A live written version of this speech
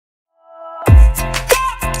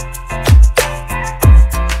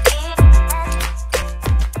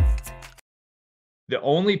The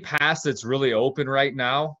only pass that's really open right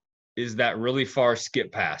now is that really far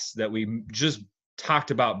skip pass that we just talked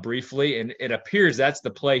about briefly, and it appears that's the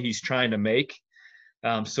play he's trying to make.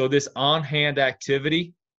 So this on-hand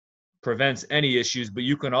activity prevents any issues, but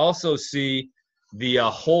you can also see the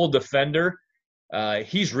whole defender.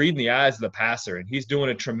 He's reading the eyes of the passer, and he's doing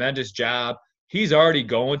a tremendous job. He's already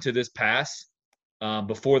going to this pass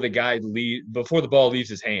before the ball leaves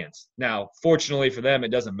his hands. Now, fortunately for them,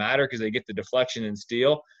 it doesn't matter because they get the deflection and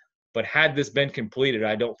steal. But had this been completed,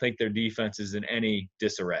 I don't think their defense is in any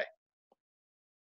disarray.